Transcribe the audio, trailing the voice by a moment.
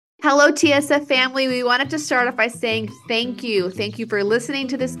Hello, TSF family. We wanted to start off by saying thank you. Thank you for listening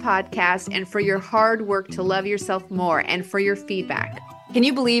to this podcast and for your hard work to love yourself more and for your feedback. Can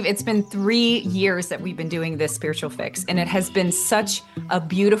you believe it's been 3 years that we've been doing this spiritual fix, and it has been such a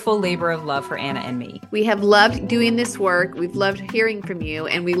beautiful labor of love for Anna and me. We have loved doing this work. We've loved hearing from you,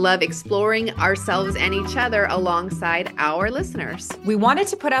 and we love exploring ourselves and each other alongside our listeners. We wanted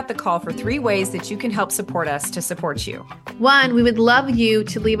to put out the call for 3 ways that you can help support us to support you. 1, we would love you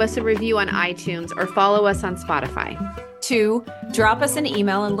to leave us a review on iTunes or follow us on Spotify. 2, drop us an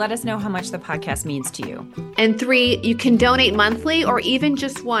email and let us know how much the podcast means to you. And 3, you can donate monthly or even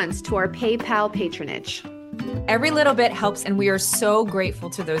just once to our PayPal patronage. Every little bit helps, and we are so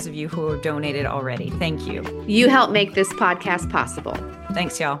grateful to those of you who have donated already. Thank you. You help make this podcast possible.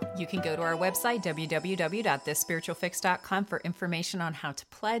 Thanks, y'all. You can go to our website, www.thisspiritualfix.com, for information on how to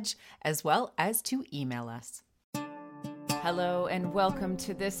pledge, as well as to email us. Hello and welcome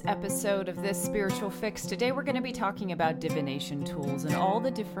to this episode of This Spiritual Fix. Today we're going to be talking about divination tools and all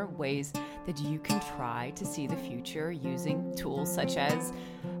the different ways that you can try to see the future using tools such as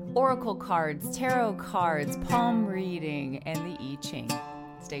oracle cards, tarot cards, palm reading, and the I Ching.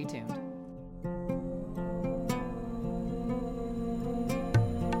 Stay tuned.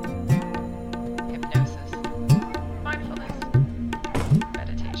 Hypnosis, mindfulness,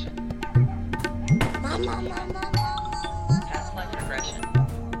 meditation, past life regression,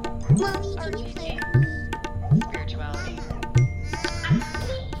 RTT, spirituality.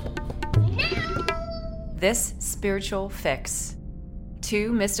 This Spiritual Fix.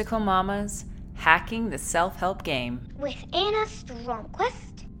 2 mystical mamas hacking the self-help game. With Anna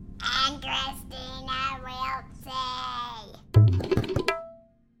Stromquist and Christina Wiltsey.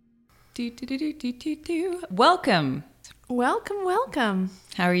 Welcome. Welcome.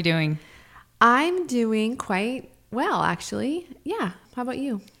 How are you doing? I'm doing quite well, actually. Yeah. How about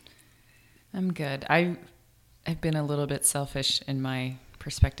you? I'm good. I've been a little bit selfish in my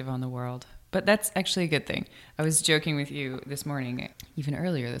perspective on the world, but that's actually a good thing. I was joking with you this morning, even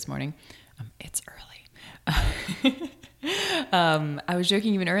earlier this morning. It's early. I was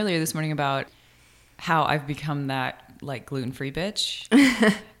joking even earlier this morning about how I've become that like gluten-free bitch.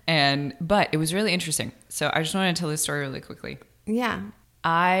 But it was really interesting. So I just want to tell this story really quickly. Yeah.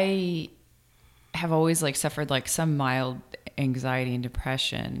 I have always like suffered like some mild anxiety and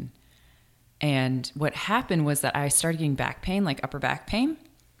depression. And what happened was that I started getting back pain, like upper back pain,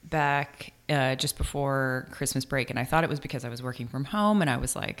 just before Christmas break. And I thought it was because I was working from home and I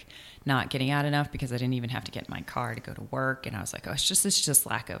was like not getting out enough because I didn't even have to get in my car to go to work. And I was like, oh, it's just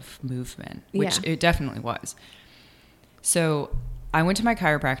lack of movement, which it definitely was. So I went to my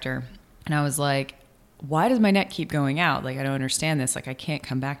chiropractor and I was like, why does my neck keep going out? Like, I don't understand this. Like, I can't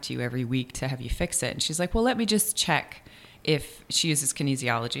come back to you every week to have you fix it. And she's like, well, let me just check. If she uses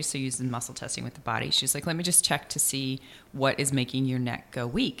kinesiology, so uses muscle testing with the body, she's like, let me just check to see what is making your neck go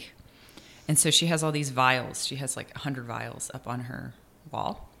weak. And so she has all these vials. She has like 100 vials up on her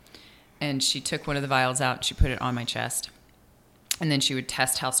wall. And she took one of the vials out and she put it on my chest. And then she would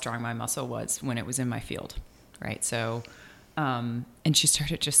test how strong my muscle was when it was in my field, right? So, and she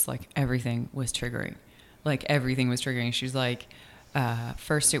started just like everything was triggering. Like everything was triggering. She's like,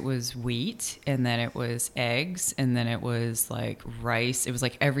 first it was wheat, and then it was eggs, and then it was like rice. It was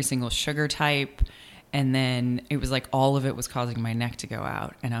like every single sugar type. And then it was like all of it was causing my neck to go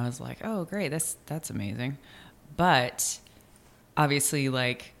out. And I was like, oh, great. That's amazing. But obviously,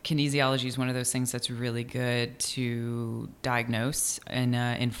 like kinesiology is one of those things that's really good to diagnose in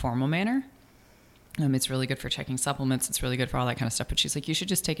an informal manner. It's really good for checking supplements. It's really good for all that kind of stuff. But she's like, you should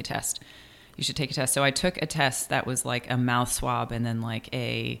just take a test. You should take a test. So I took a test that was like a mouth swab and then like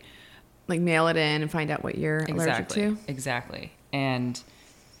mail it in and find out what you're allergic to. Exactly. And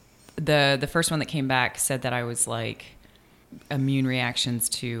the first one that came back said that I was like immune reactions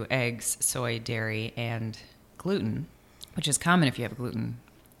to eggs, soy, dairy, and gluten, which is common if you have gluten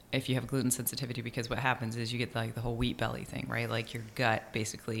sensitivity, because what happens is you get like the whole wheat belly thing, right? Like your gut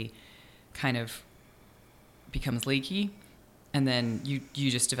basically kind of becomes leaky. And then you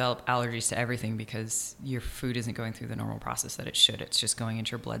just develop allergies to everything because your food isn't going through the normal process that it should. It's just going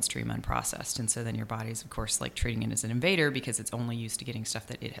into your bloodstream unprocessed. And so then your body's, of course, like treating it as an invader because it's only used to getting stuff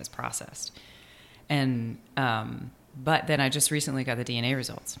that it has processed. And but then I just recently got the DNA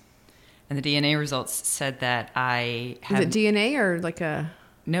results. And the DNA results said that I have... Is it DNA or like a...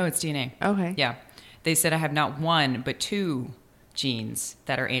 No, it's DNA. Okay. Yeah. They said I have not 1, but 2 genes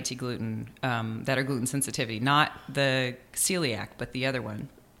that are anti-gluten, that are gluten sensitivity, not the celiac, but the other one.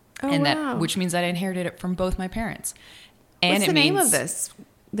 Oh, and wow. that, which means that I inherited it from both my parents. And What's the name of this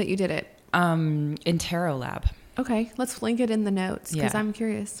that you did it? In Tarot Lab. Okay, let's link it in the notes because Yeah. I'm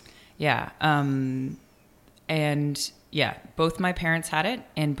curious. Yeah. And yeah, both my parents had it,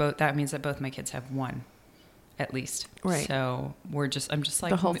 and that means that both my kids have one, at least. Right. So I'm just like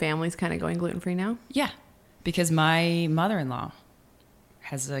The whole family's kind of going gluten-free now? Yeah, because my mother-in-law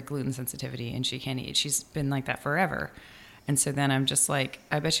has a gluten sensitivity and she can't eat. She's been like that forever. And so then I'm just like,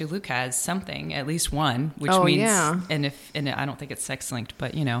 I bet you Luke has something, at least one, which Oh, means, yeah. and I don't think it's sex linked,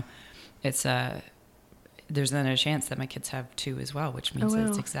 but you know, it's there's then a chance that my kids have two as well, which means that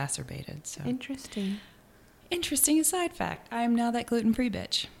it's wow. exacerbated. So Interesting. interesting side fact. I am now that gluten-free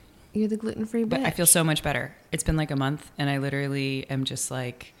bitch, You're the gluten-free bitch. but I feel so much better. It's been like a month and I literally am just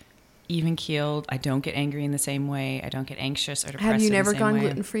like even keeled. I don't get angry in the same way. I don't get anxious or depressed. Have you in the never same gone way.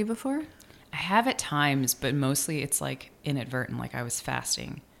 gluten-free before? I have at times, but mostly it's like inadvertent, like I was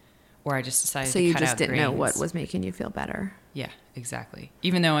fasting, or I just decided So to you cut just out didn't know what grains. was making you feel better. Yeah, exactly.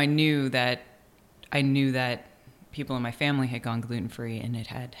 Even though I knew that people in my family had gone gluten free, and it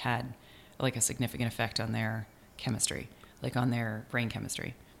had like a significant effect on their chemistry, like on their brain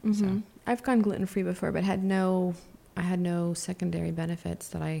chemistry. So I've gone gluten-free before, but I had no secondary benefits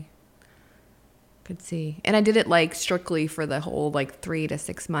that I could see. And I did it like strictly for the whole like 3 to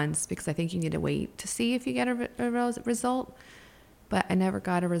 6 months because I think you need to wait to see if you get a result. But I never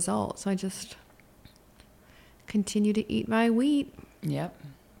got a result, so I just continue to eat my wheat. Yep.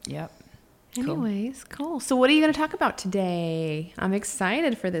 Cool. Anyways, cool. So what are you going to talk about today? I'm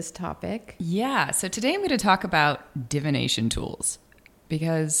excited for this topic. Yeah. So today I'm going to talk about divination tools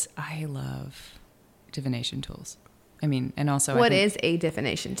because I love divination tools. I mean, and also What is a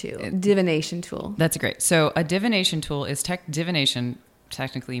divination tool? Divination tool. That's great. So a divination tool is divination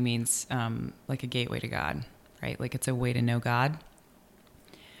technically means like a gateway to God, right? Like it's a way to know God.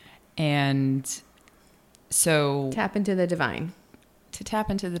 And so Tap into the divine. to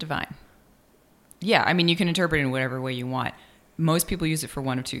tap into the divine. Yeah, I mean, you can interpret it in whatever way you want. Most people use it for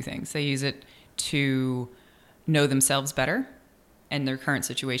one of two things. They use it to know themselves better and their current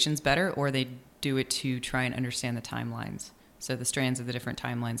situations better, or they do it to try and understand the timelines. So the strands of the different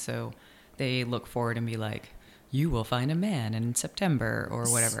timelines. So they look forward and be like, you will find a man in September or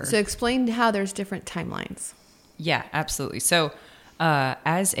whatever. So explain how there's different timelines. Yeah, absolutely. So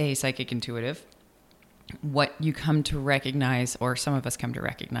as a psychic intuitive, what you come to recognize, or some of us come to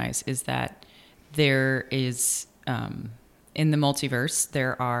recognize, is that there is, in the multiverse,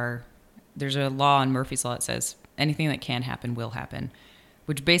 there's a law in Murphy's Law that says anything that can happen will happen,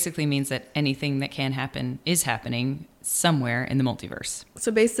 which basically means that anything that can happen is happening somewhere in the multiverse.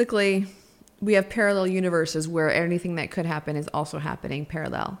 So basically, we have parallel universes where anything that could happen is also happening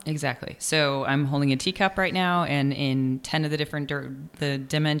parallel. Exactly. So I'm holding a teacup right now, and in 10 of the different the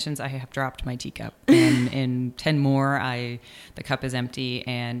dimensions, I have dropped my teacup. And in 10 more, the cup is empty,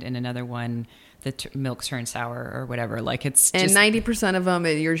 and in another one, the milk turns sour or whatever. Like it's And just 90% of them,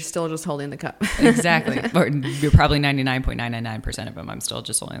 you're still just holding the cup. exactly. Or you're probably 99.999% of them. I'm still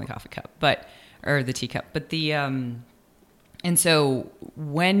just holding the coffee cup, or the teacup. But and so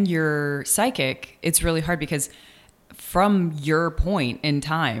when you're psychic, it's really hard because from your point in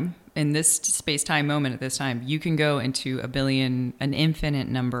time, in this space-time moment at this time, you can go into an infinite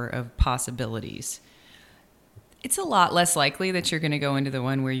number of possibilities. It's a lot less likely that you're going to go into the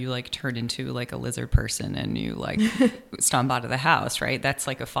one where you like turn into like a lizard person and you like stomp out of the house, right? That's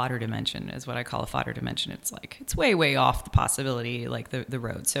like a fodder dimension, is what I call a fodder dimension. It's like, it's way, way off the possibility, like the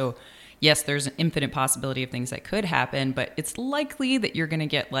road. So yes, there's an infinite possibility of things that could happen, but it's likely that you're going to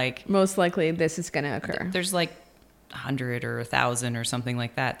get like, Most likely this is going to occur. there's like 100 or 1,000 or something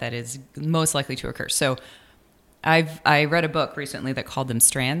like that is most likely to occur. So I read a book recently that called them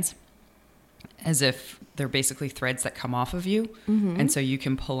strands, as if they're basically threads that come off of you. Mm-hmm. And so you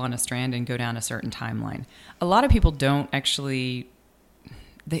can pull on a strand and go down a certain timeline. A lot of people don't actually,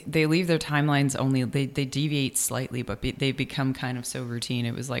 they leave their timelines only, they deviate slightly, but they become kind of so routine.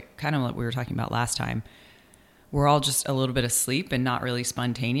 It was like kind of what we were talking about last time. We're all just a little bit asleep and not really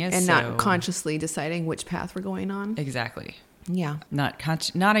spontaneous. And not consciously deciding which path we're going on. Exactly. Yeah.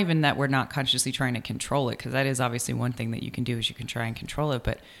 Not even that we're not consciously trying to control it, because that is obviously one thing that you can do, is you can try and control it,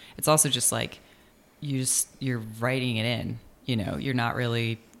 but it's also just like you're writing it in, you're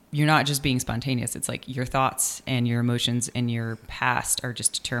not just being spontaneous. It's like your thoughts and your emotions and your past are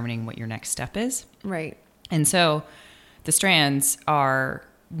just determining what your next step is. Right. And so the strands are,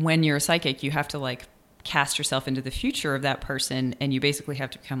 when you're a psychic, you have to like cast yourself into the future of that person, and you basically have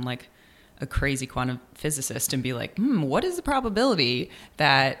to become like a crazy quantum physicist and be like, what is the probability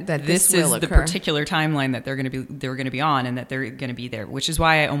that this is the particular timeline that they're going to be on, and that they're going to be there? Which is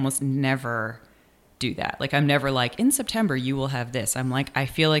why I almost never do that. Like, I'm never like, in September, you will have this. I'm like, I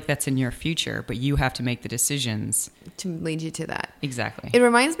feel like that's in your future, but you have to make the decisions. To lead you to that. Exactly. It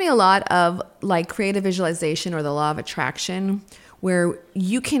reminds me a lot of like creative visualization or the law of attraction, where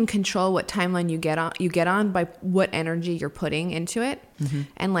you can control what timeline you get on by what energy you're putting into it. Mm-hmm.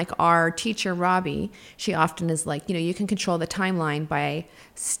 And like our teacher, Robbie, she often is like, you can control the timeline by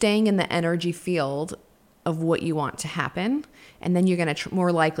staying in the energy field of what you want to happen. And then you're going to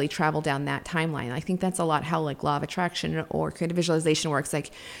more likely travel down that timeline. I think that's a lot how like law of attraction or creative visualization works.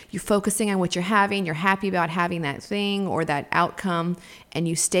 Like, you're focusing on what you're having, you're happy about having that thing or that outcome, and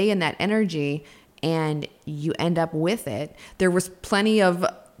you stay in that energy and you end up with it. There was plenty of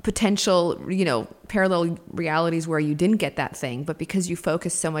potential, parallel realities where you didn't get that thing, but because you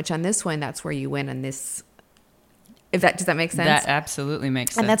focus so much on this one, that's where you win on this. Does that make sense? That absolutely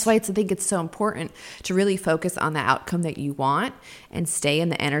makes sense. And that's why I think it's so important to really focus on the outcome that you want and stay in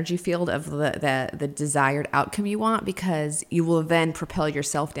the energy field of the desired outcome you want, because you will then propel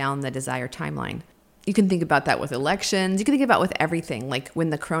yourself down the desired timeline. You can think about that with elections. You can think about with everything. Like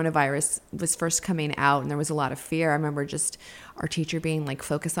when the coronavirus was first coming out and there was a lot of fear, I remember just our teacher being like,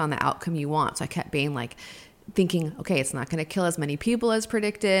 focus on the outcome you want. So I kept being like, thinking, okay, it's not going to kill as many people as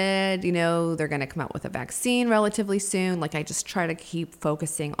predicted. They're going to come out with a vaccine relatively soon. Like, I just try to keep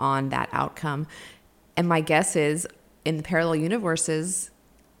focusing on that outcome. And my guess is in the parallel universes,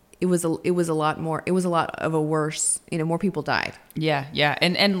 it was a lot of a worse, more people died. Yeah.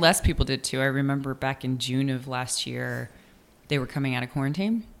 And less people did too. I remember back in June of last year, they were coming out of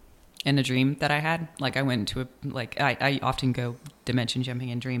quarantine, in a dream that I had. Like, I went into I often go dimension jumping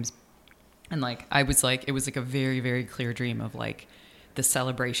in dreams. And like, I was like, it was like a very, very clear dream of like the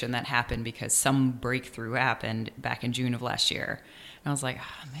celebration that happened because some breakthrough happened back in June of last year. And I was like,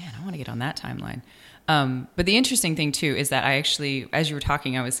 oh man, I want to get on that timeline. But the interesting thing too is that I actually, as you were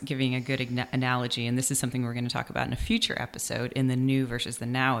talking, I was giving a good analogy, and this is something we're going to talk about in a future episode in the new versus the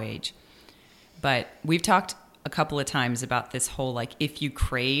now age. But we've talked a couple of times about this whole, like, if you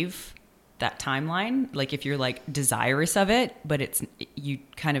crave that timeline, like if you're like desirous of it, but you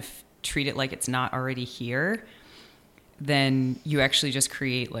kind of treat it like it's not already here, then you actually just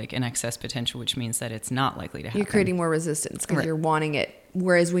create like an excess potential, which means that it's not likely to happen. You're creating more resistance because you're wanting it.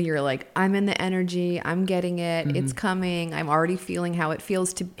 Whereas when you're like, I'm in the energy, I'm getting it, it's coming, I'm already feeling how it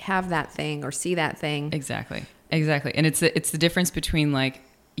feels to have that thing or see that thing. Exactly. And it's the difference between like,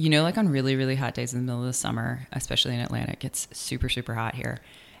 like on really, really hot days in the middle of the summer, especially in Atlanta, it gets super, super hot here.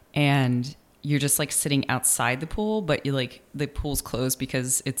 And you're just like sitting outside the pool, but you like the pool's closed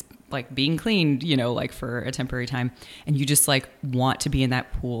because it's like being cleaned, like for a temporary time. And you just like want to be in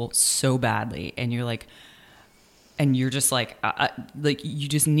that pool so badly. And you're like, you just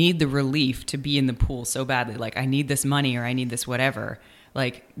need the relief to be in the pool so badly. Like, I need this money or I need this whatever.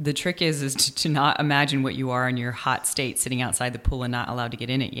 Like, the trick is to not imagine what you are in your hot state sitting outside the pool and not allowed to get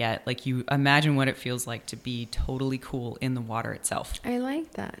in it yet. Like, you imagine what it feels like to be totally cool in the water itself. I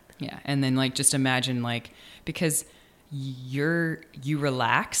like that. Yeah. And then like, just imagine like, because you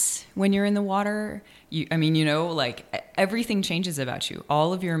relax when you're in the water. Like everything changes about you.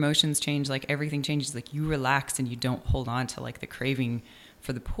 All of your emotions change. Like everything changes. Like you relax and you don't hold on to like the craving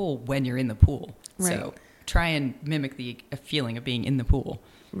for the pool when you're in the pool. Right. So try and mimic the feeling of being in the pool.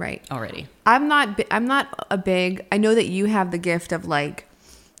 Right. Already. I'm not a big, I know that you have the gift of like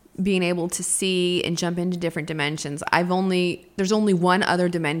being able to see and jump into different dimensions. There's only one other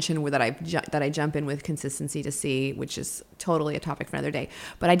dimension that I jump in with consistency to see, which is totally a topic for another day.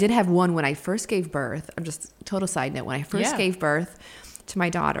 But I did have one when I first gave birth. I'm just total side note. When I first gave birth to my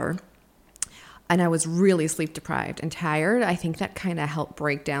daughter, and I was really sleep deprived and tired, I think that kind of helped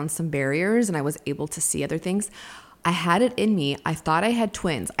break down some barriers, and I was able to see other things. I had it in me. I thought I had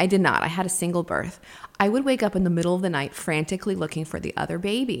twins. I did not. I had a single birth. I would wake up in the middle of the night frantically looking for the other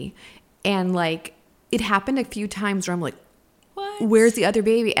baby. And like, it happened a few times where I'm like, what? Where's the other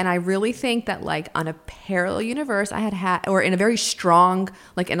baby? And I really think that like on a parallel universe I had, or in a very strong,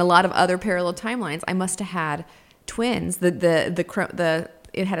 like in a lot of other parallel timelines, I must have had twins.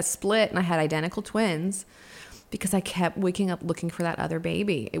 It had a split and I had identical twins because I kept waking up looking for that other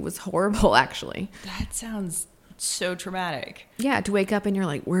baby. It was horrible, actually. That sounds so traumatic. Yeah, to wake up and you're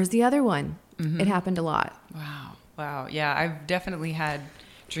like, where's the other one? Mm-hmm. It happened a lot. Wow. Yeah, I've definitely had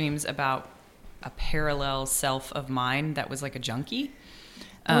dreams about a parallel self of mine that was like a junkie.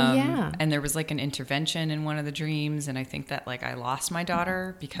 Yeah. And there was like an intervention in one of the dreams, and I think that like I lost my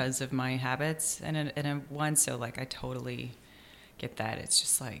daughter because of my habits and one. So like I totally get that. It's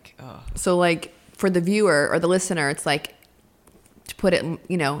just like, oh. So like for the viewer or the listener, it's like, to put it, in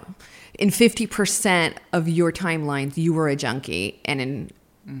 50% of your timelines, you were a junkie, and in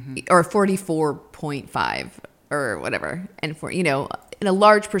or 44.5 or whatever. And for, in a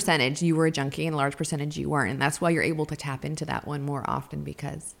large percentage, you were a junkie, and a large percentage you weren't. And that's why you're able to tap into that one more often,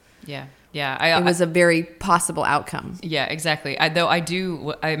 because Yeah. Yeah. it was a very possible outcome. Yeah, exactly. I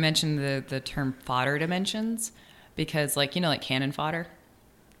mentioned the term fodder dimensions because like cannon fodder.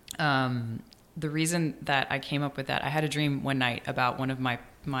 The reason that I came up with that, I had a dream one night about one of my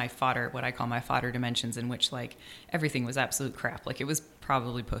fodder, what I call my fodder dimensions, in which like everything was absolute crap. Like it was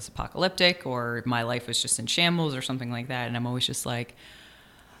probably post-apocalyptic, or my life was just in shambles or something like that. And I'm always just like,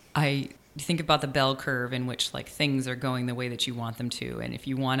 you think about the bell curve in which like things are going the way that you want them to. And if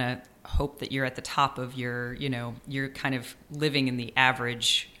you want to hope that you're at the top of your, you're kind of living in the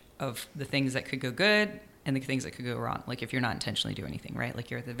average of the things that could go good and the things that could go wrong. Like if you're not intentionally doing anything, right?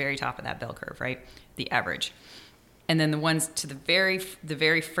 Like you're at the very top of that bell curve, right? The average. And then the ones to the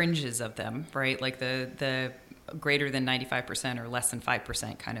very fringes of them, right? Like the greater than 95% or less than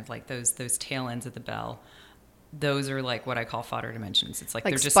 5%, kind of like those tail ends of the bell. Those are like what I call fodder dimensions. It's like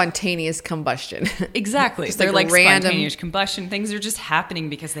they're just spontaneous combustion. Exactly. Just They're like like random spontaneous combustion. Things are just happening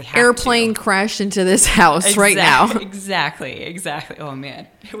because they have airplane to. crash into this house right now. Exactly. Oh man,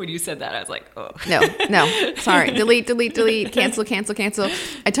 when you said that, I was like, oh. No. Sorry. Delete. Cancel.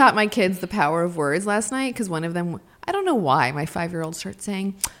 I taught my kids the power of words last night because one of them, I don't know why, my 5-year-old started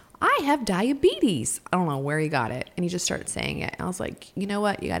saying, I have diabetes. I don't know where he got it. And he just started saying it. And I was like, you know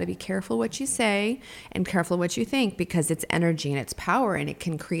what? You got to be careful what you say and careful what you think, because it's energy and it's power, and it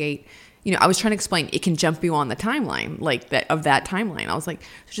can create, I was trying to explain, it can jump you on the timeline, like that timeline. I was like,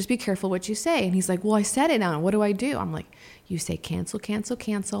 so just be careful what you say. And he's like, well, I said it now. What do I do? I'm like, you say cancel,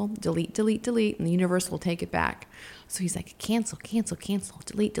 delete, and the universe will take it back. So he's like, cancel,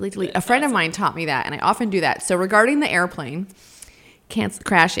 delete. A friend of mine taught me that, and I often do that. So regarding the airplane,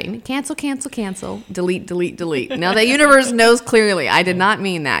 crashing, cancel, delete. Now the universe knows clearly I did not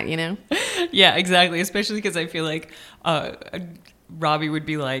mean that, Yeah, exactly. Especially because I feel like Robbie would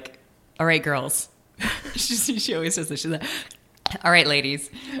be like, all right, girls. she always says this. She's like, all right, ladies.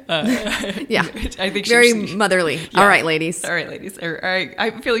 Yeah. I think very motherly. Yeah. All right, ladies. All right.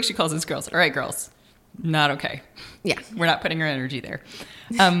 I feel like she calls us girls. All right, girls. Not okay. Yeah. We're not putting our energy there.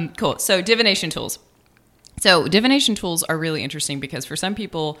 Cool. So divination tools. So divination tools are really interesting because for some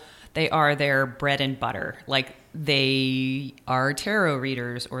people, they are their bread and butter. Like they are tarot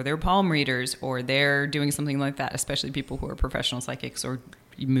readers, or they're palm readers, or they're doing something like that, especially people who are professional psychics or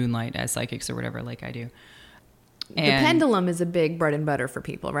moonlight as psychics or whatever, like I do. The pendulum is a big bread and butter for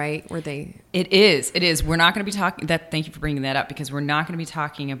people, right? It is. We're not going to be talking that. Thank you for bringing that up, because we're not going to be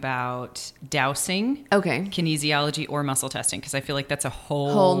talking about dowsing, kinesiology, or muscle testing, because I feel like that's a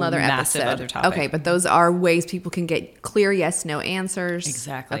whole nother massive other topic. Okay, but those are ways people can get clear yes, no answers.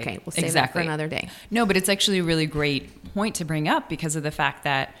 Exactly. Okay, we'll save that for another day. No, but it's actually a really great point to bring up because of the fact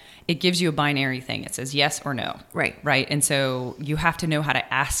that it gives you a binary thing. It says yes or no. Right. And so you have to know how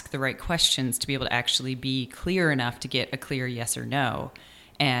to ask the right questions to be able to actually be clear enough to get a clear yes or no.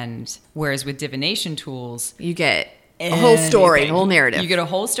 And whereas with divination tools, you get a whole story, a whole narrative. You get a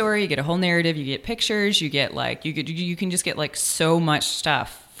whole story, you get a whole narrative, you get pictures, you get like, you can just get like so much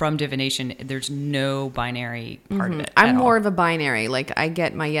stuff from divination. There's no binary part of it. I'm more of a binary. Like I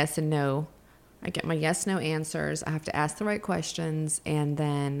get my yes and no. I get my yes, no answers. I have to ask the right questions. And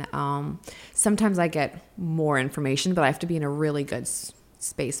then sometimes I get more information, but I have to be in a really good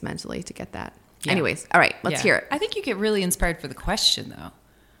space mentally to get that. Yeah. Anyways, all right, let's hear it. I think you get really inspired for the question, though.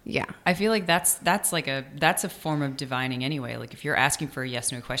 Yeah. I feel like that's a form of divining anyway. Like if you're asking for a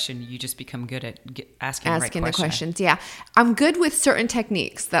yes, no question, you just become good at asking the right question. The questions. Yeah. I'm good with certain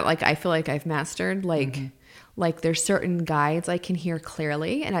techniques that like I feel like I've mastered. Like there's certain guides I can hear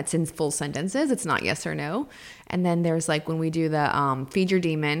clearly, and it's in full sentences. It's not yes or no. And then there's like when we do the feed your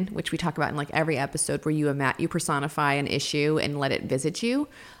demon, which we talk about in like every episode, where you personify an issue and let it visit you.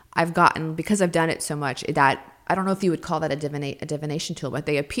 I've gotten, because I've done it so much, that I don't know if you would call that a divination tool, but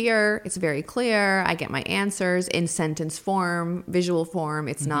they appear. It's very clear. I get my answers in sentence form, visual form.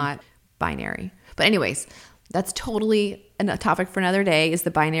 It's not binary. But anyways, that's totally a topic for another day, is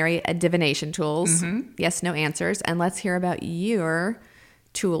the binary divination tools. Yes, no answers. And let's hear about your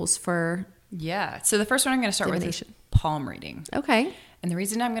tools for So the first one I'm going to start with is palm reading. Okay. And the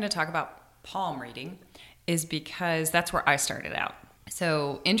reason I'm going to talk about palm reading is because that's where I started out.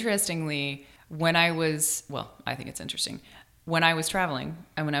 So interestingly, I think it's interesting. When I was traveling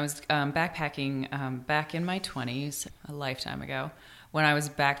and when I was backpacking back in my 20s, a lifetime ago, when I was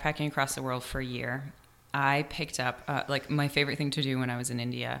backpacking across the world for a year, I picked up, like my favorite thing to do when I was in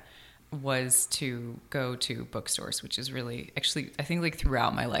India was to go to bookstores, which is really, actually, I think like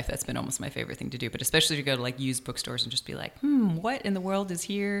throughout my life, that's been almost my favorite thing to do, but especially to go to like used bookstores and just be like, what in the world is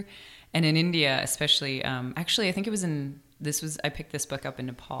here? And in India, especially, actually, I think it was I picked this book up in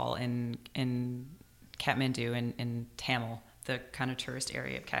Nepal, in Kathmandu, in Tamil, the kind of tourist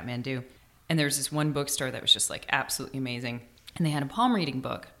area of Kathmandu. And there was this one bookstore that was just like absolutely amazing. And they had a palm reading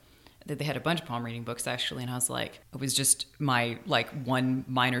book. They had a bunch of palm reading books actually. And I was like, it was just my like one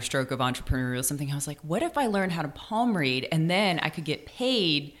minor stroke of entrepreneurial something. I was like, what if I learned how to palm read and then I could get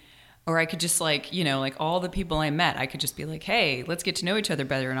paid, or I could just like, you know, like all the people I met, I could just be like, hey, let's get to know each other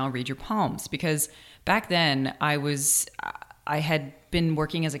better and I'll read your palms. Because back then I had been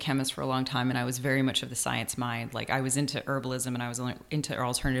working as a chemist for a long time, and I was very much of the science mind. Like I was into herbalism and I was into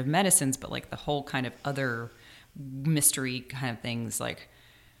alternative medicines, but like the whole kind of other mystery kind of things, like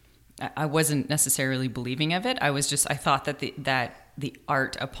I wasn't necessarily believing of it. I thought that the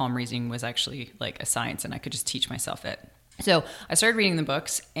art of palm reading was actually like a science, and I could just teach myself it. So I started reading the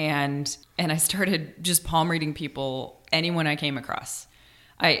books, and I started just palm reading people, anyone I came across.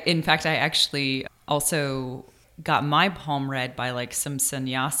 In fact, I actually also got my palm read by like some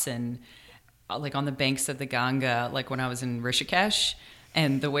sannyasin, like on the banks of the Ganga, like when I was in Rishikesh.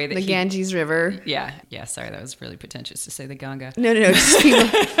 And the way that the Ganges River. Yeah. Sorry, that was really pretentious to say the Ganga. No. Just people.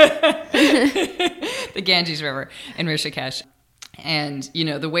 The Ganges River in Rishikesh. And, you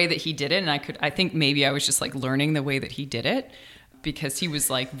know, the way that he did it, and I think maybe I was just like learning the way that he did it, because he was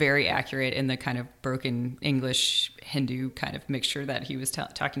like very accurate in the kind of broken English Hindu kind of mixture that he was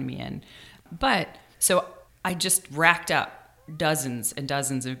talking to me in. But so I just racked up dozens and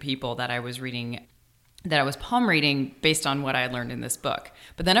dozens of people that I was reading, that I was palm reading based on what I had learned in this book.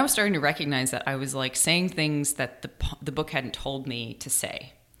 But then I was starting to recognize that I was like saying things that the book hadn't told me to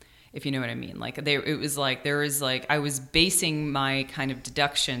say, if you know what I mean. Like I was basing my kind of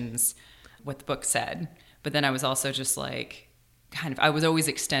deductions what the book said, but then I was also just like, I was always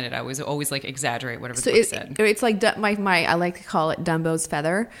extended. I was always like exaggerate whatever the book said. It's like I like to call it Dumbo's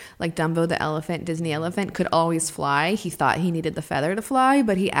feather. Like Dumbo the elephant, Disney elephant, could always fly. He thought he needed the feather to fly,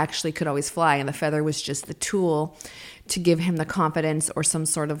 but he actually could always fly. And the feather was just the tool to give him the confidence or some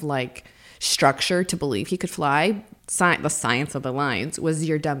sort of like structure to believe he could fly. The science of the lines was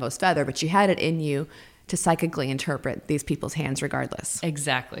your Dumbo's feather, but you had it in you to psychically interpret these people's hands regardless.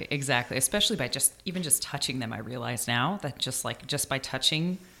 Exactly. Especially by just touching them. I realize now that just by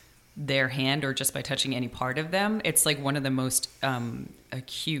touching their hand or just by touching any part of them, it's like one of the most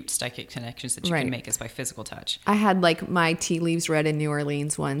acute psychic connections that you can make is by physical touch. I had like my tea leaves read in New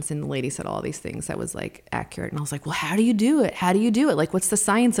Orleans once, and the lady said all these things that was like accurate, and I was like, well, how do you do it? Like, what's the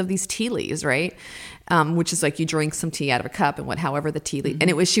science of these tea leaves, right? Which is like you drink some tea out of a cup and however the tea leaf.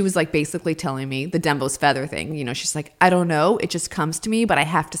 And she was like basically telling me the Dumbo's feather thing. You know, she's like, I don't know. It just comes to me, but I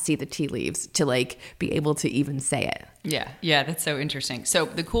have to see the tea leaves to like be able to even say it. Yeah, that's so interesting. So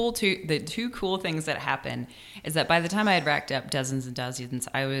the two cool things that happen is that by the time I had racked up dozens and dozens,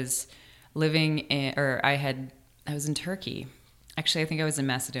 I was I was in Turkey. Actually, I think I was in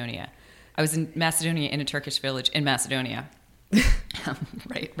Macedonia. I was in Macedonia in a Turkish village in Macedonia.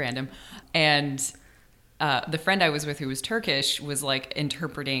 Right, random. And the friend I was with who was Turkish was like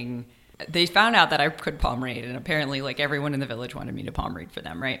interpreting. They found out that I could palm read, and apparently like everyone in the village wanted me to palm read for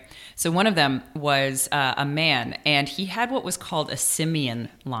them, right? So one of them was a man, and he had what was called a simian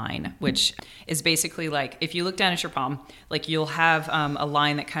line, which is basically like if you look down at your palm, like you'll have a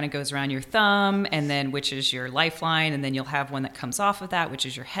line that kind of goes around your thumb, and then which is your lifeline, and then you'll have one that comes off of that, which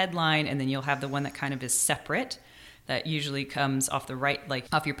is your headline, and then you'll have the one that kind of is separate, that usually comes off the right, like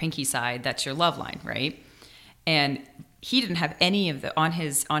off your pinky side, that's your love line, right? And he didn't have any of the on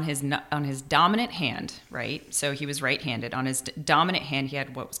his dominant hand, right? So he was right-handed. On his dominant hand, he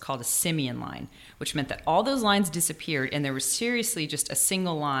had what was called a simian line, which meant that all those lines disappeared, and there was seriously just a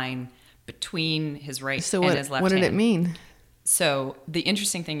single line between his right and his left hand. What did it mean? So the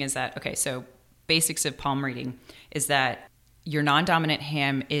interesting thing is that, okay, so basics of palm reading is that your non-dominant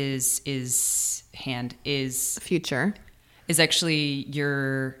hand is future, is actually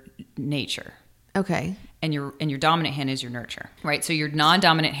your nature. Okay. And your dominant hand is your nurture, right? So your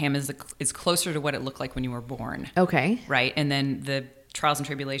non-dominant hand is closer to what it looked like when you were born. Okay. Right? And then the trials and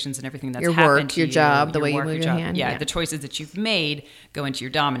tribulations and everything that's your happened work, to your you, job, the your way work, you move your your hand. Yeah, the choices that you've made go into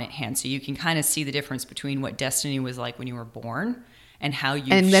your dominant hand. So you can kind of see the difference between what destiny was like when you were born and how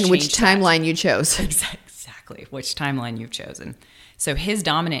you and then which timeline you chose. Exactly, which timeline you've chosen. So his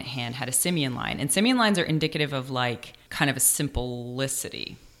dominant hand had a simian line, and simian lines are indicative of like kind of a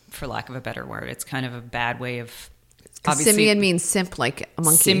simplicity, for lack of a better word. It's kind of a bad way of. Simian means simp, like a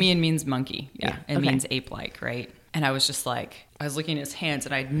monkey. Simian means monkey, yeah. It means ape-like, right? And I was just like, looking at his hands,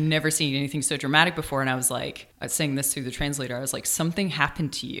 and I'd never seen anything so dramatic before. And I was saying this through the translator. I was like, something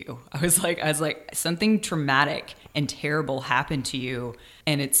happened to you. I was like, something traumatic and terrible happened to you.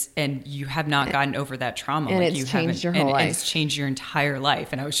 And you have not gotten over that trauma. And like it's you changed haven't, your whole and life. It's changed your entire life.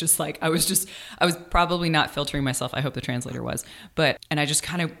 And I was probably not filtering myself. I hope the translator was, and I just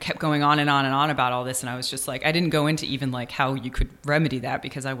kind of kept going on and on and on about all this. And I was just like, I didn't go into even like how you could remedy that,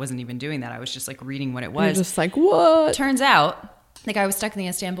 because I wasn't even doing that. I was just like reading what it was. You're just like, what? Turns out the guy was stuck in the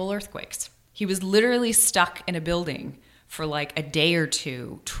Istanbul earthquakes. He was literally stuck in a building for like a day or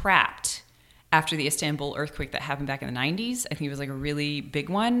two, trapped after the Istanbul earthquake that happened back in the 90s. I think it was like a really big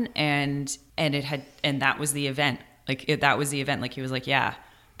one. And that was the event. That was the event. Like he was like, yeah,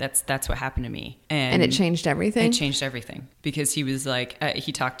 that's what happened to me. And it changed everything? It changed everything, because he was like,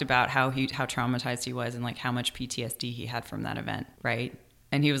 he talked about how traumatized he was and like how much PTSD he had from that event. Right.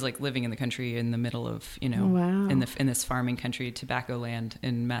 And he was like living in the country in the middle of, wow. in this farming country, tobacco land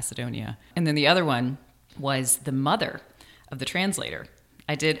in Macedonia. And then the other one was the mother of the translator.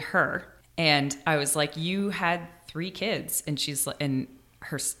 I did her. And I was like, you had 3 kids. And she's like, and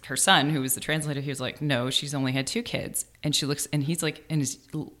her son, who was the translator, he was like, no, she's only had 2 kids. And she looks, and he's like in his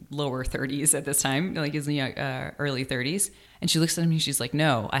lower 30s at this time, like his early 30s. And she looks at him and she's like,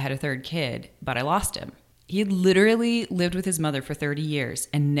 no, I had a 3rd kid, but I lost him. He literally lived with his mother for 30 years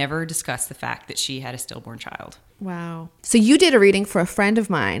and never discussed the fact that she had a stillborn child. Wow. So you did a reading for a friend of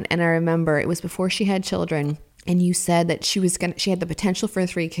mine, and I remember it was before she had children, and you said that she had the potential for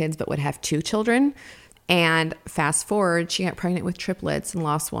 3 kids but would have 2 children. And fast forward, she got pregnant with triplets and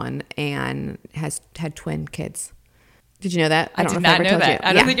lost one and had twin kids. Did you know that? I did not know that.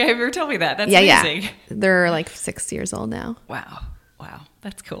 I don't think I ever told me that. That's amazing. Yeah. They're like 6 years old now. Wow.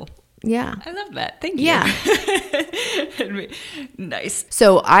 That's cool. Yeah. I love that. Thank you. Yeah. Nice.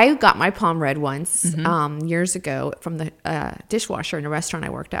 So I got my palm read once years ago from the dishwasher in a restaurant I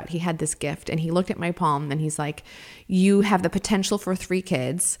worked at. He had this gift, and he looked at my palm and he's like, you have the potential for 3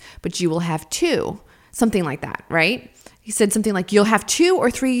 kids, but you will have 2. Something like that, right? He said something like, you'll have 2 or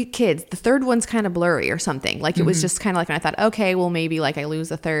 3 kids. The 3rd one's kind of blurry or something. Like it was just kind of like, and I thought, okay, well maybe like I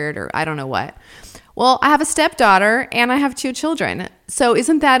lose a 3rd or I don't know what. Well, I have a stepdaughter and I have 2 children. So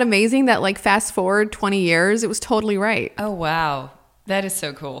isn't that amazing that like fast forward 20 years, it was totally right. Oh, wow. That is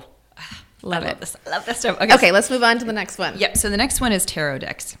so cool. Love it. I love this stuff. Okay, let's move on to the next one. Yep. So the next one is tarot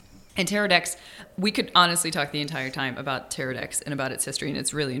decks. And tarot decks, we could honestly talk the entire time about tarot decks and about its history, and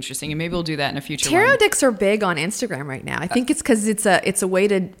it's really interesting. And maybe we'll do that in a future Tarot one. decks are big on Instagram right now. I think it's because it's a way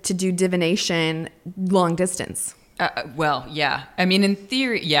to do divination long distance. Well, yeah. I mean, in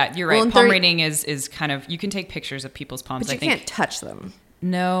theory, yeah, you're right. Well, in Palm theory- reading is kind of, you can take pictures of people's palms. But you can't touch them.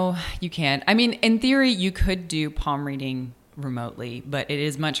 No, you can't. I mean, in theory, you could do palm reading remotely, but it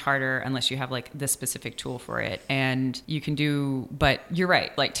is much harder unless you have like the specific tool for it. And you can do, but you're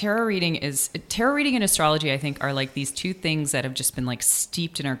right. Like tarot reading and astrology, I think, are like these 2 things that have just been like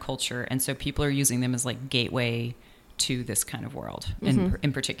steeped in our culture. And so people are using them as like gateway to this kind of world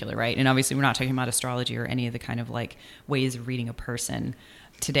in particular, right? And obviously we're not talking about astrology or any of the kind of like ways of reading a person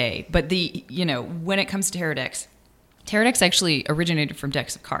today. But when it comes to tarot decks actually originated from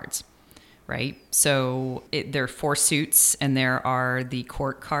decks of cards, right? So there are 4 suits, and there are the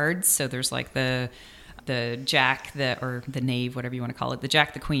court cards. So there's like the jack, or the knave, whatever you want to call it, the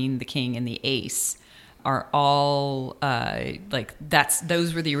jack, the queen, the king, and the ace are all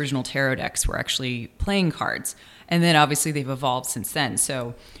those were the original tarot decks, were actually playing cards. And then obviously they've evolved since then.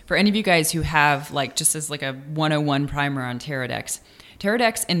 So for any of you guys who have like, just as like a 101 primer on tarot decks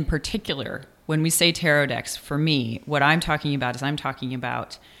in particular, when we say tarot decks, for me, what I'm talking about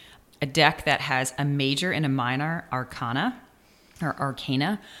is a deck that has a major and a minor arcana,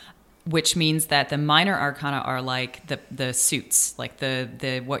 which means that the minor arcana are like the suits, like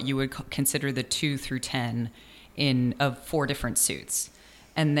the what you would consider the 2 through 10 of 4 different suits.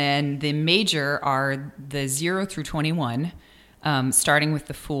 And then the major are the 0 through 21, starting with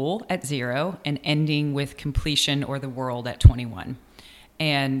the Fool at 0 and ending with Completion or the World at 21.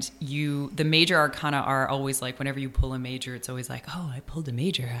 And the major arcana are always like, whenever you pull a major, it's always like, oh, I pulled a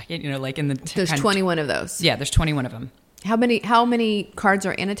major. Like in the There's 21 of those. Yeah, there's 21 of them. How many cards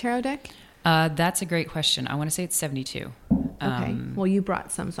are in a tarot deck? That's a great question. I want to say it's 72. Okay. Well, you brought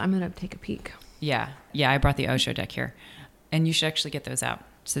some, so I'm going to take a peek. Yeah, I brought the Osho deck here. And you should actually get those out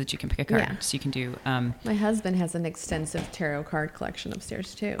so that you can pick a card. Yeah. So you can do... My husband has an extensive tarot card collection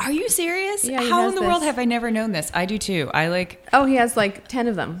upstairs, too. Are you serious? Yeah, How in the world have I never known this? I do, too. Oh, he has like 10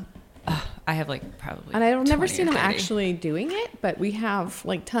 of them. I have like probably. And I've never 20 or seen them 30. actually doing it, but we have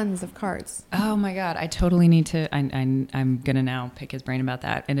like tons of cards. Oh my God. I totally need to, I'm going to now pick his brain about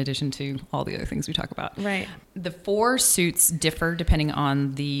that in addition to all the other things we talk about. Right. The 4 suits differ depending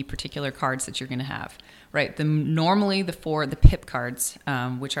on the particular cards that you're going to have, right? Normally the pip cards,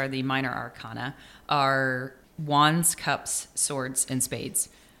 which are the minor arcana, are wands, cups, swords, and spades.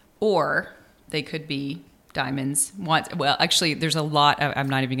 Or they could be diamonds, wands. Well, actually, there's a lot of, I'm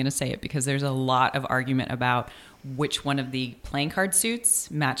not even going to say it because there's a lot of argument about which one of the playing card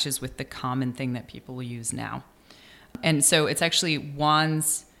suits matches with the common thing that people will use now. And so it's actually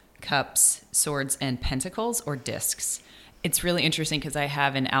wands, cups, swords, and pentacles or discs. It's really interesting because I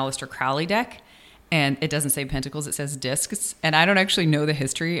have an Aleister Crowley deck and it doesn't say pentacles, it says discs. And I don't actually know the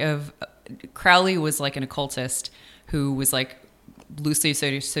history of Crowley. Was like an occultist who was like loosely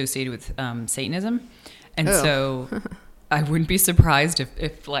associated with Satanism. And so I wouldn't be surprised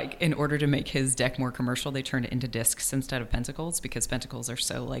if like in order to make his deck more commercial, they turned it into discs instead of pentacles because pentacles are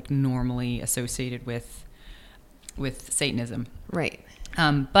so like normally associated with Satanism. Right.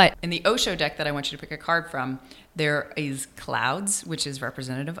 But in the Osho deck that I want you to pick a card from, there is clouds, which is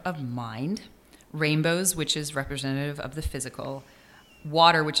representative of mind, rainbows, which is representative of the physical,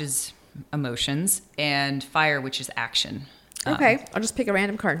 water, which is emotions, and fire, which is action. Okay. I'll just pick a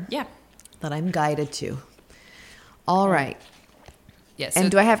random card. Yeah. That I'm guided to. All right. Yes.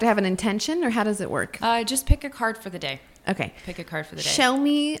 And do I have to have an intention or how does it work? Just pick a card for the day. Okay. Pick a card for the day. Show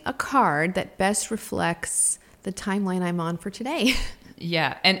me a card that best reflects the timeline I'm on for today.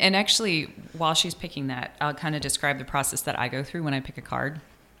 Yeah. And actually, while she's picking that, I'll kind of describe the process that I go through when I pick a card.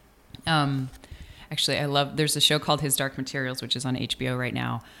 Actually, there's a show called His Dark Materials, which is on HBO right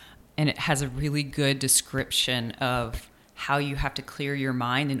now. And it has a really good description of how you have to clear your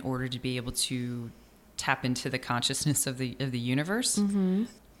mind in order to be able to tap into the consciousness of the universe. Mm-hmm.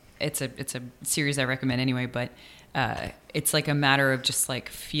 It's a series I recommend anyway, but it's like a matter of just like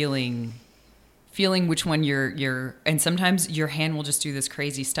feeling which one you're and sometimes your hand will just do this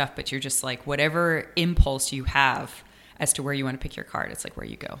crazy stuff, but you're just like whatever impulse you have as to where you want to pick your card, it's like where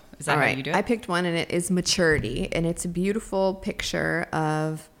you go. Is that All how right. you do it? I picked one and it is maturity and it's a beautiful picture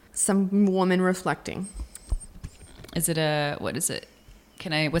of some woman reflecting. Is it what is it?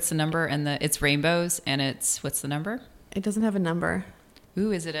 What's the number? And it's rainbows and what's the number? It doesn't have a number.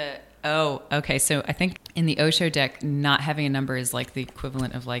 Ooh, is it oh, okay. So I think in the Osho deck, not having a number is like the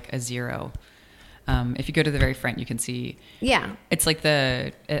equivalent of like a 0. If you go to the very front, you can see. Yeah. It's like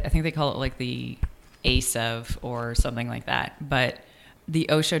I think they call it like the ace of or something like that. But the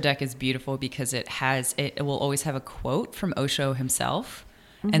Osho deck is beautiful because it will always have a quote from Osho himself.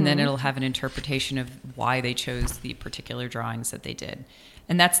 Mm-hmm. And then it'll have an interpretation of why they chose the particular drawings that they did.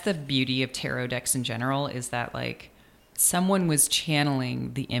 And that's the beauty of tarot decks in general, is that like someone was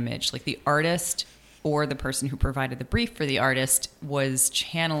channeling the image, like the artist or the person who provided the brief for the artist was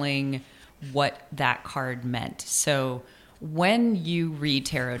channeling what that card meant. So when you read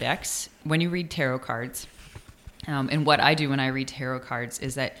tarot decks, when you read tarot cards, and what I do when I read tarot cards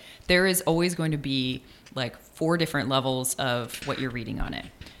is that there is always going to be like 4 different levels of what you're reading on it.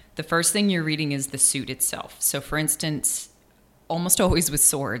 The first thing you're reading is the suit itself. So for instance, almost always with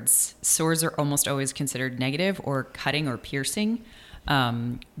swords are almost always considered negative or cutting or piercing.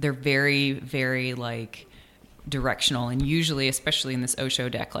 They're very, very like directional. And usually, especially in this Osho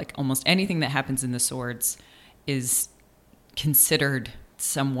deck, like almost anything that happens in the swords is considered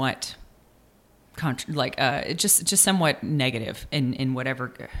somewhat just somewhat negative in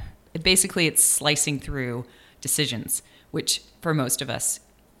whatever. Basically, it's slicing through decisions, which for most of us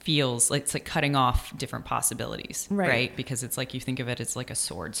feels like it's like cutting off different possibilities, right? Because it's like you think of it as like a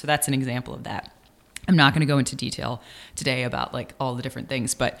sword. So that's an example of that. I'm not going to go into detail today about like all the different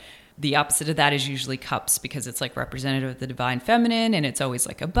things, but the opposite of that is usually cups, because it's like representative of the divine feminine, and it's always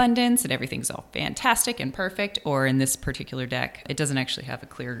like abundance and everything's all fantastic and perfect. Or in this particular deck, it doesn't actually have a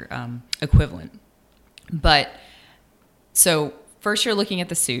clear equivalent. But so first you're looking at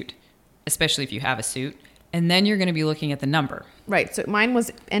the suit, especially if you have a suit, and then you're going to be looking at the number. Right. So mine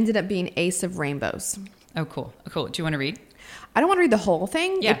ended up being Ace of Rainbows. Oh, cool. Cool. Do you want to read? I don't want to read the whole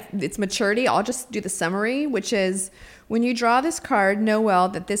thing. Yeah. It's maturity. I'll just do the summary, which is, when you draw this card, know well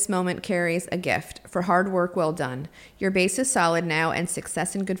that this moment carries a gift for hard work well done. Your base is solid now, and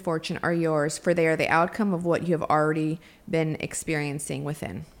success and good fortune are yours, for they are the outcome of what you have already been experiencing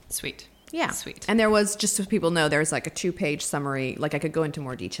within. Sweet. Yeah. Sweet. And there was, just so people know, there's like a 2-page summary. Like I could go into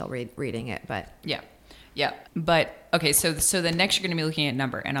more detail reading it, but. Yeah. Yeah. But okay. So the next you're going to be looking at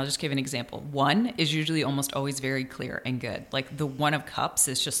number, and I'll just give an example. 1 is usually almost always very clear and good. Like the 1 of cups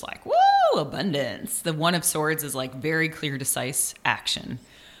is just like, woo, abundance. The 1 of swords is like very clear, decisive action.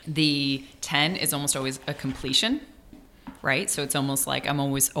 The 10 is almost always a completion, right? So it's almost like I'm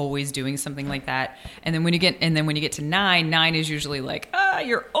always doing something like that. And then when you get to 9 is usually like,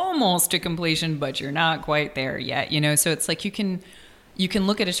 you're almost to completion, but you're not quite there yet, you know? So it's like you can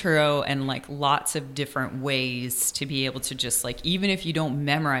look at a tarot and like lots of different ways to be able to just like, even if you don't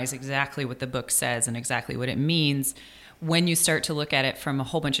memorize exactly what the book says and exactly what it means, when you start to look at it from a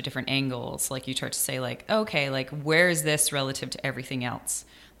whole bunch of different angles, like you start to say like, okay, like where is this relative to everything else?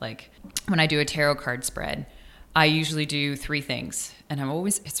 Like when I do a tarot card spread, I usually do 3 things. And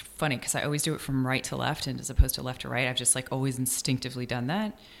it's funny because I always do it from right to left and as opposed to left to right. I've just like always instinctively done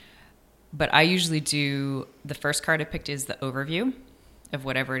that. But I usually do, the first card I picked is the overview of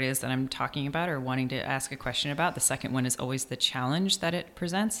whatever it is that I'm talking about or wanting to ask a question about. The second one is always the challenge that it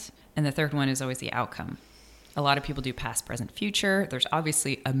presents. And the third one is always the outcome. A lot of people do past, present, future. There's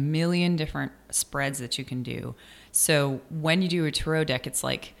obviously a million different spreads that you can do. So when you do a tarot deck, it's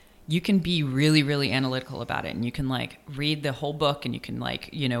like you can be really, really analytical about it. And you can like read the whole book and you can like,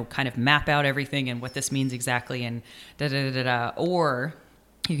 you know, kind of map out everything and what this means exactly and da-da-da-da-da. Or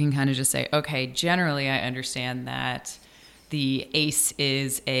you can kind of just say, okay, generally I understand that the ace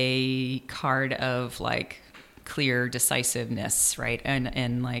is a card of like clear decisiveness, right?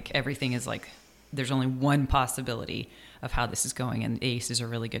 And like everything is like, there's only one possibility of how this is going, and aces are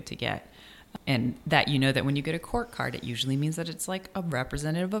really good to get. And that, you know, that when you get a court card, it usually means that it's like a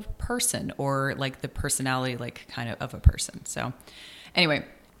representative of a person or like the personality, like kind of a person. So anyway,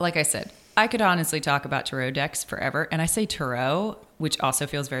 like I said, I could honestly talk about tarot decks forever. And I say tarot, which also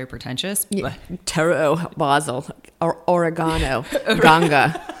feels very pretentious. Yeah. Tarot, basil, oregano,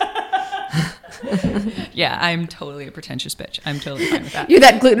 ganga. Yeah, I'm totally a pretentious bitch. I'm totally fine with that. You're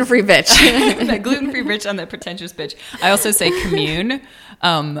that gluten-free bitch. That gluten-free bitch, I'm that pretentious bitch. I also say commune.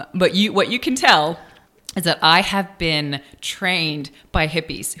 But what you can tell is that I have been trained by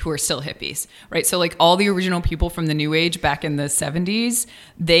hippies who are still hippies, right? So like all the original people from the New Age back in the 70s,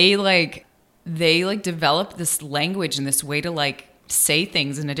 they developed this language and this way to like say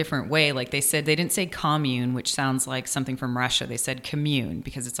things in a different way. Like they didn't say commune, which sounds like something from Russia. They said commune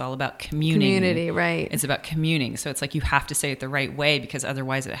because it's all about communing. Community, right. It's about communing. So it's like you have to say it the right way because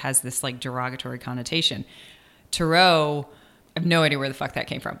otherwise it has this like derogatory connotation. Tarot, I have no idea where the fuck that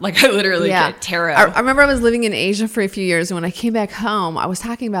came from. Like I literally get tarot. I remember I was living in Asia for a few years, and when I came back home, I was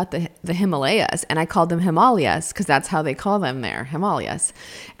talking about the Himalayas, and I called them Himalayas because that's how they call them there, Himalayas.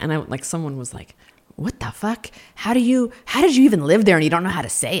 And someone was like, what the fuck? How did you even live there and you don't know how to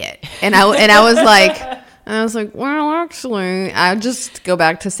say it? And I was like, well, actually, I just go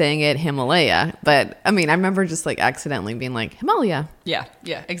back to saying it Himalaya. But I mean, I remember just like accidentally being like Himalaya. Yeah,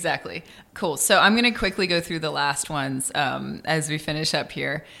 exactly. Cool. So I'm going to quickly go through the last ones as we finish up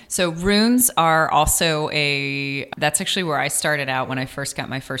here. So runes are also that's actually where I started out when I first got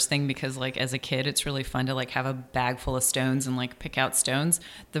my first thing, because like as a kid, it's really fun to like have a bag full of stones and like pick out stones.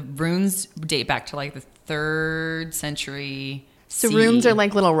 The runes date back to like the 3rd century. So runes are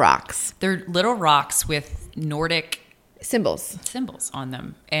like little rocks. They're little rocks with Nordic symbols on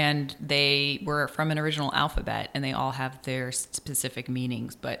them, and they were from an original alphabet, and they all have their specific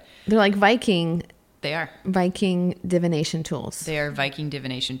meanings. But they're like Viking divination tools. They are Viking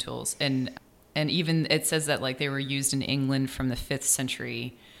divination tools, and even it says that like they were used in England from the 5th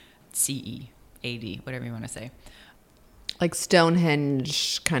century CE, AD, whatever you want to say, like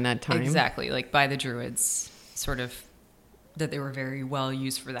Stonehenge kind of time. Exactly, like by the Druids, sort of, that they were very well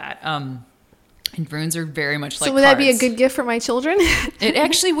used for that. And runes are very much like So would cards. that be a good gift for my children? It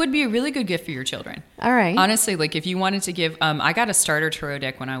actually would be a really good gift for your children. All right. Honestly, like if you wanted to give, I got a starter tarot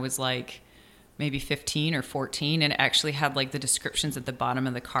deck when I was like maybe 15 or 14, and it actually had like the descriptions at the bottom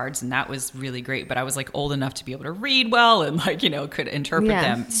of the cards, and that was really great. But I was like old enough to be able to read well and like, you know, could interpret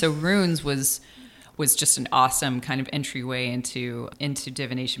them. So runes was just an awesome kind of entryway into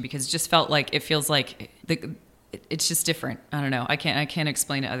divination, because it just felt like, it feels like it's just different. I don't know. I can't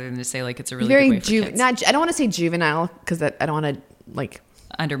explain it other than to say like it's a really good way for kids. I don't want to say juvenile because I don't want to like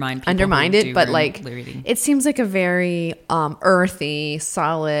undermine it, but like reading. It seems like a very earthy,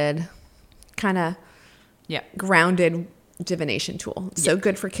 solid, kind of grounded divination tool. So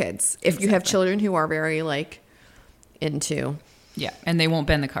good for kids if you have children who are very like into and they won't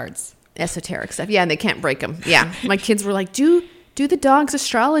bend the cards, esoteric stuff. Yeah, and they can't break them. Yeah, my kids were like, do the dog's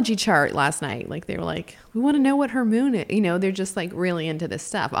astrology chart last night. Like they were like, we want to know what her moon is. You know, they're just like really into this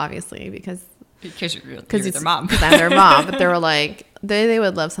stuff, obviously, because you're their mom. Because I'm their mom. But they were like, they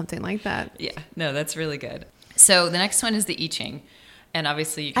would love something like that. Yeah, no, that's really good. So the next one is the I Ching. And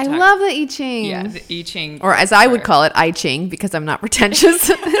obviously you I can love the I Ching. Yeah, the I Ching. Or as I would call it, I Ching, because I'm not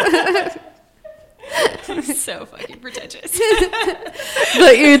pretentious. So fucking pretentious. The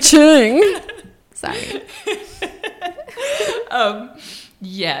I Ching. Sorry.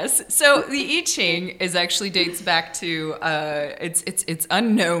 Yes. So the I Ching is actually dates back to it's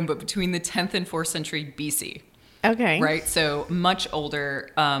unknown, but between the 10th and 4th century BC. Okay. Right. So much older,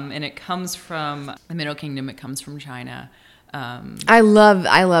 and it comes from the Middle Kingdom. It comes from China. I love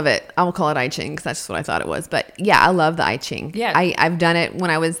it. I will call it I Ching because that's just what I thought it was. But yeah, I love the I Ching. Yeah. I've done it when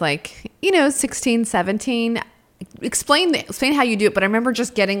I was like, 16, 17. Explain how you do it. But I remember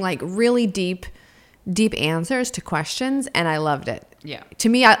just getting like really deep answers to questions, and I loved it. Yeah. To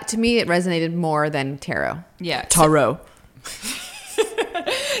me, it resonated more than tarot. Yeah. Tarot.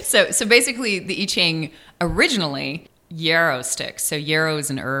 So basically, the I Ching originally yarrow sticks. So yarrow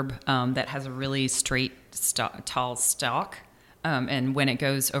is an herb that has a really straight, tall stalk. And when it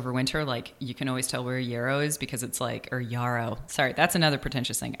goes over winter, like you can always tell where yarrow is because it's like, or yarrow. Sorry, that's another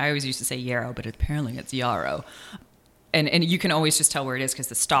pretentious thing. I always used to say yarrow, but apparently it's yarrow. And you can always just tell where it is because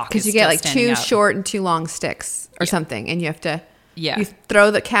the stalk is because you get like standing two up. short and two long sticks or something, and you have to you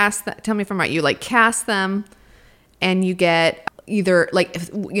tell me if I'm right, you like cast them, and you get either like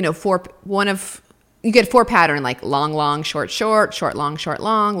you get 4 pattern, like long short short long short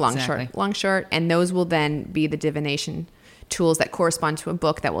long Exactly. short long short, and those will then be the divination tools that correspond to a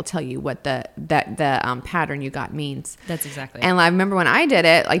book that will tell you what the pattern you got means. That's exactly. And I remember when I did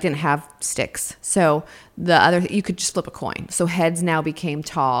it, I didn't have sticks. So you could just flip a coin. So heads now became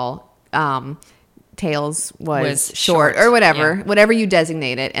tall. Tails was short or whatever, yeah. whatever you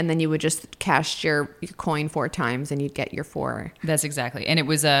designate it. And then you would just cast your coin 4 times and you'd get your 4. That's exactly. And it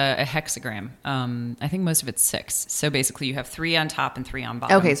was a hexagram. I think most of it's 6. So basically you have 3 on top and 3 on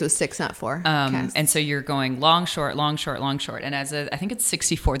bottom. Okay. So it's 6, not 4. And so you're going long, short, long, short, long, short. And I think it's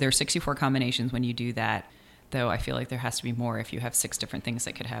 64. There are 64 combinations when you do that, though I feel like there has to be more if you have 6 different things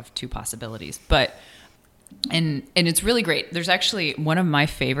that could have 2 possibilities. But and it's really great. There's actually one of my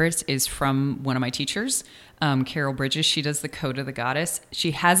favorites is from one of my teachers, Carol Bridges. She does the Code of the Goddess.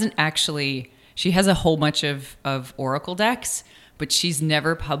 She has a whole bunch of oracle decks, but she's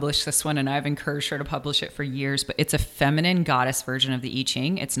never published this one, and I've encouraged her to publish it for years. But it's a feminine goddess version of the I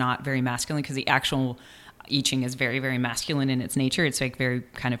Ching. It's not very masculine because the actual I Ching is very, very masculine in its nature. It's like very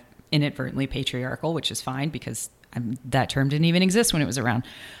kind of inadvertently patriarchal, which is fine because that term didn't even exist when it was around.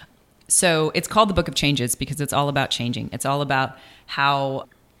 So it's called the Book of Changes because it's all about changing. It's all about how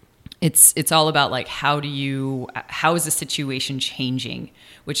it's all about like how is the situation changing,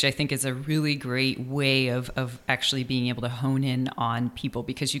 which I think is a really great way of actually being able to hone in on people,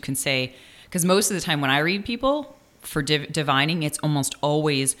 because you can say, because most of the time when I read people for divining, it's almost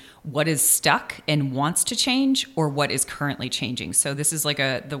always what is stuck and wants to change or what is currently changing. So this is like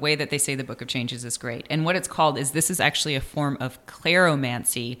the way that they say the Book of Changes is great. And what it's called is this is actually a form of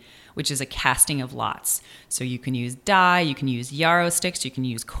claromancy, which is a casting of lots. So you can use die, you can use yarrow sticks, you can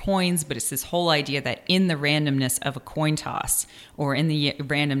use coins, but it's this whole idea that in the randomness of a coin toss or in the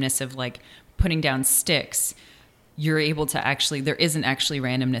randomness of like putting down sticks, you're able to actually, there isn't actually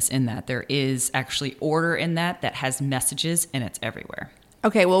randomness in that. There is actually order in that has messages, and it's everywhere.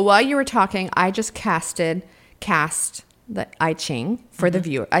 Okay, well, while you were talking, I just cast the I Ching for the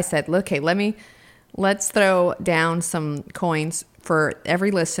viewer. I said, okay, let's throw down some coins for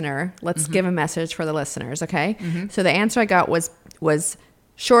every listener. Let's give a message for the listeners, okay? So the answer I got was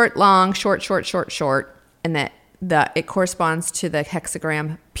short, long, short, short, short, short, and that it corresponds to the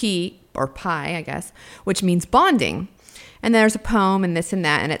hexagram P or pi, I guess, which means bonding. And there's a poem and this and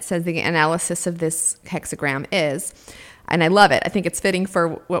that, and it says the analysis of this hexagram is, and I love it. I think it's fitting for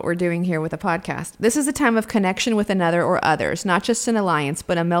what we're doing here with a podcast. This is a time of connection with another or others, not just an alliance,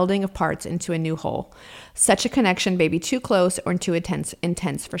 but a melding of parts into a new whole. Such a connection may be too close or too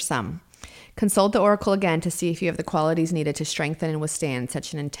intense for some. Consult the oracle again to see if you have the qualities needed to strengthen and withstand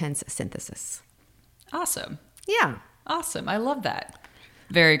such an intense synthesis. Awesome. Yeah. Awesome. I love that.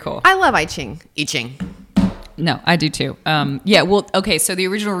 Very cool. I love I Ching. I Ching. No, I do too. Yeah, well, okay, so the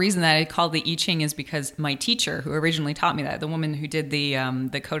original reason that I called the I Ching is because my teacher, who originally taught me that, the woman who did the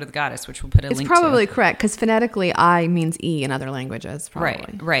Code of the Goddess, which we'll put a link to. It's probably correct, because phonetically I means E in other languages,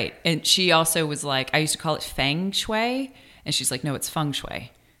 probably. Right. And she also was like, I used to call it Feng Shui, and she's like, no, it's Feng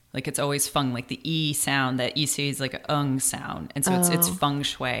Shui. Like, it's always feng, like the E sound, that E is like a sound. And so it's Feng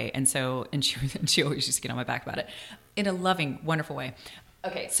Shui. And she always used to get on my back about it in a loving, wonderful way.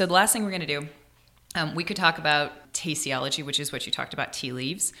 Okay, so the last thing we're going to do, we could talk about tasteology, which is what you talked about, tea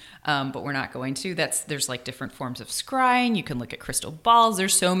leaves, but we're not going to. There's like different forms of scrying. You can look at crystal balls.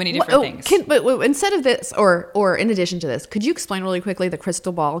 There's so many different things. But instead of this, or in addition to this, could you explain really quickly the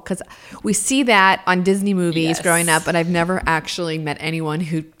crystal ball? Because we see that on Disney movies growing up, but I've never actually met anyone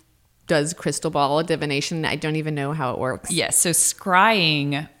who does crystal ball divination. I don't even know how it works. Yes. So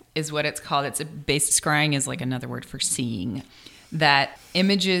scrying is what it's called. It's a base. Scrying is like another word for seeing. That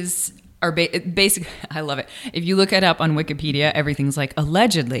images are basic. I love it. If you look it up on Wikipedia, everything's like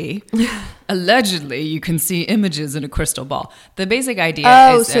allegedly you can see images in a crystal ball. The basic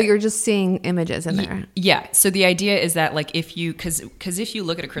idea is so you're just seeing images in there. Yeah. So the idea is that like if you, cause if you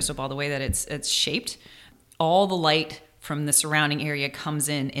look at a crystal ball, the way that it's shaped, all the light from the surrounding area comes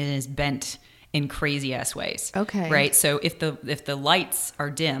in and is bent in crazy ass ways. Okay. Right. So if the lights are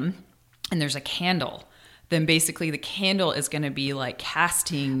dim and there's a candle, then basically the candle is going to be like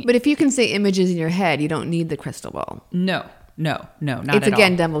casting. But if you can see images in your head, you don't need the crystal ball. No, not it's at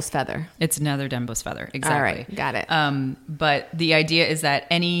again all. Dumbo's feather. It's another Dumbo's feather. Exactly. All right, got it. But the idea is that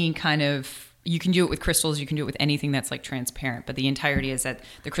any kind of, you can do it with crystals, you can do it with anything that's like transparent, but the entirety is that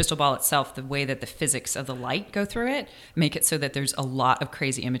the crystal ball itself, the way that the physics of the light go through it, make it so that there's a lot of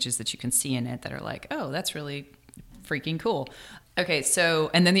crazy images that you can see in it that are like, oh, that's really freaking cool. Okay,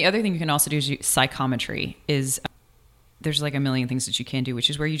 so, and then the other thing you can also do is psychometry is, there's like a million things that you can do, which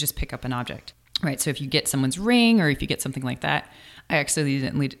is where you just pick up an object, right? So if you get someone's ring or if you get something like that, I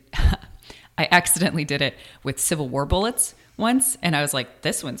accidentally did it with Civil War bullets once, and I was like,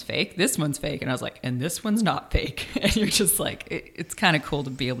 this one's fake, and I was like, and this one's not fake. And you're just like, it's kind of cool to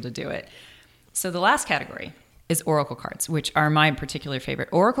be able to do it. So the last category is oracle cards, which are my particular favorite.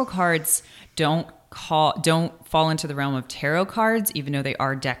 Oracle cards don't fall into the realm of tarot cards, even though they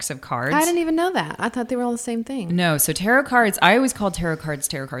are decks of cards. I didn't even know that. I thought they were all the same thing. No, so tarot cards, I always call tarot cards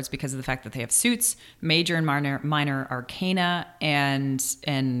because of the fact that they have suits, major and minor arcana, and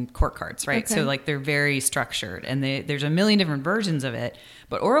court cards, right? Okay. So like they're very structured, and there's a million different versions of it,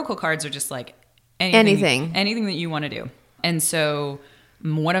 but oracle cards are just like anything that you want to do. And so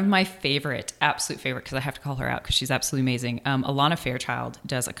one of my absolute favorite, because I have to call her out because she's absolutely amazing, Alana Fairchild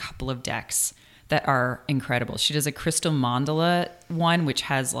does a couple of decks that are incredible. She does a crystal mandala one, which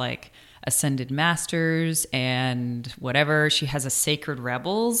has like Ascended Masters and whatever. She has a Sacred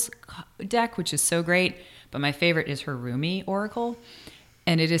Rebels deck, which is so great. But my favorite is her Rumi Oracle.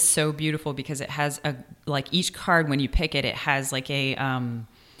 And it is so beautiful because it has each card, when you pick it, it has like it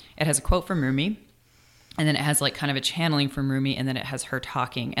has a quote from Rumi. And then it has like kind of a channeling from Rumi, and then it has her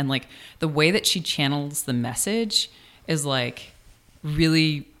talking. And like the way that she channels the message is like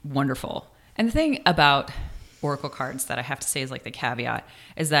really wonderful. And the thing about oracle cards that I have to say is like the caveat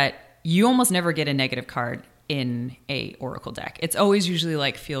is that you almost never get a negative card in a oracle deck. It's always usually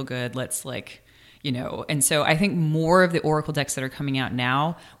like feel good, let's like, and so I think more of the oracle decks that are coming out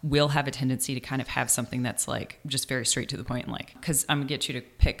now will have a tendency to kind of have something that's like just very straight to the point, like, because I'm gonna get you to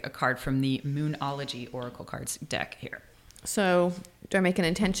pick a card from the Moonology oracle cards deck here. So do I make an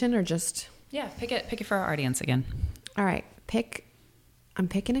intention or just? Yeah, pick it for our audience again. All right, I'm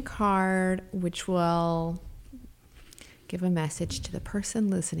picking a card which will give a message to the person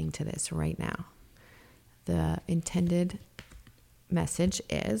listening to this right now. The intended message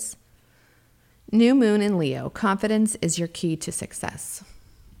is: New moon in Leo. Confidence is your key to success.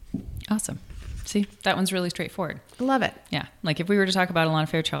 Awesome. See, that one's really straightforward. I love it. Yeah. Like if we were to talk about Alana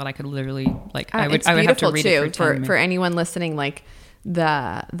Fairchild, I could literally I would it's have to beautiful read too. it for 10 minutes. For anyone listening, like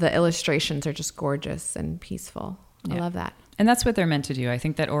the illustrations are just gorgeous and peaceful. I love that. And that's what they're meant to do. I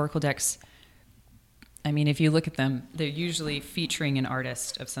think that oracle decks, I mean, if you look at them, they're usually featuring an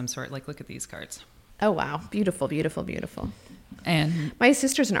artist of some sort. Like, look at these cards. Oh, wow. Beautiful, beautiful, beautiful. And my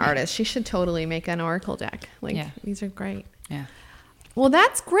sister's an artist. She should totally make an oracle deck. These are great. Yeah. Well,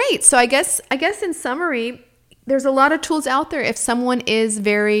 that's great. So I guess in summary, there's a lot of tools out there. If someone is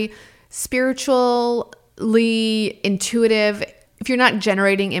very spiritually intuitive, if you're not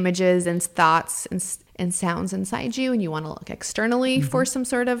generating images and thoughts and sounds inside you, and you want to look externally for some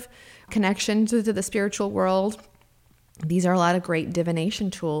sort of connection to the spiritual world, these are a lot of great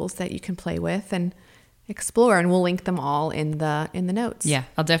divination tools that you can play with and explore, and we'll link them all in the notes. Yeah,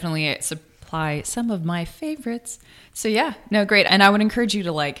 I'll definitely supply some of my favorites. So yeah, no, great. And I would encourage you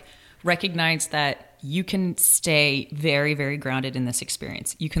to like recognize that you can stay very, very grounded in this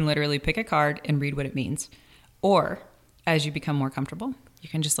experience. You can literally pick a card and read what it means. Or as you become more comfortable, you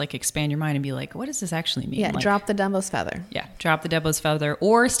can just like expand your mind and be like, what does this actually mean? Yeah, like, drop the Dumbo's feather. Yeah, drop the Dumbo's feather,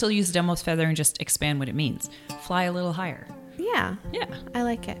 or still use the Dumbo's feather and just expand what it means. Fly a little higher. Yeah. Yeah. I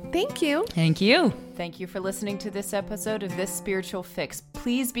like it. Thank you. Thank you. Thank you for listening to this episode of This Spiritual Fix.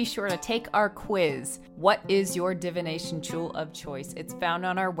 Please be sure to take our quiz. What is your divination tool of choice? It's found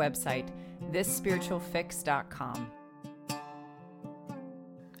on our website, thisspiritualfix.com.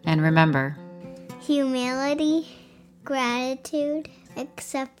 And remember, Humility, gratitude,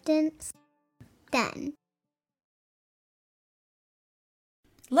 acceptance. Done.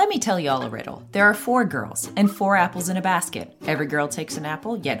 Let me tell y'all a riddle. There are 4 girls and 4 apples in a basket. Every girl takes an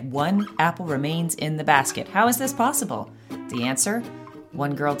apple, yet 1 apple remains in the basket. How is this possible? The answer?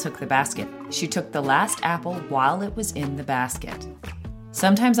 One girl took the basket. She took the last apple while it was in the basket.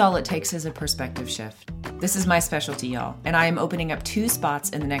 Sometimes all it takes is a perspective shift. This is my specialty, y'all, and I am opening up 2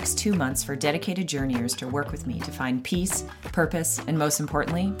 spots in the next 2 months for dedicated journeyers to work with me to find peace, purpose, and most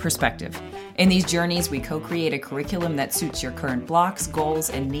importantly, perspective. In these journeys, we co-create a curriculum that suits your current blocks,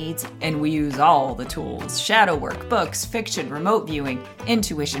 goals, and needs, and we use all the tools: shadow work, books, fiction, remote viewing,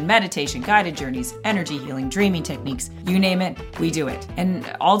 intuition, meditation, guided journeys, energy healing, dreaming techniques, you name it, we do it,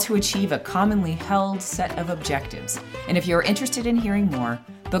 and all to achieve a commonly held set of objectives. And if you're interested in hearing more,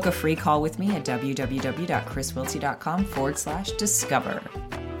 book a free call with me at www.chriswiltsey.com/discover.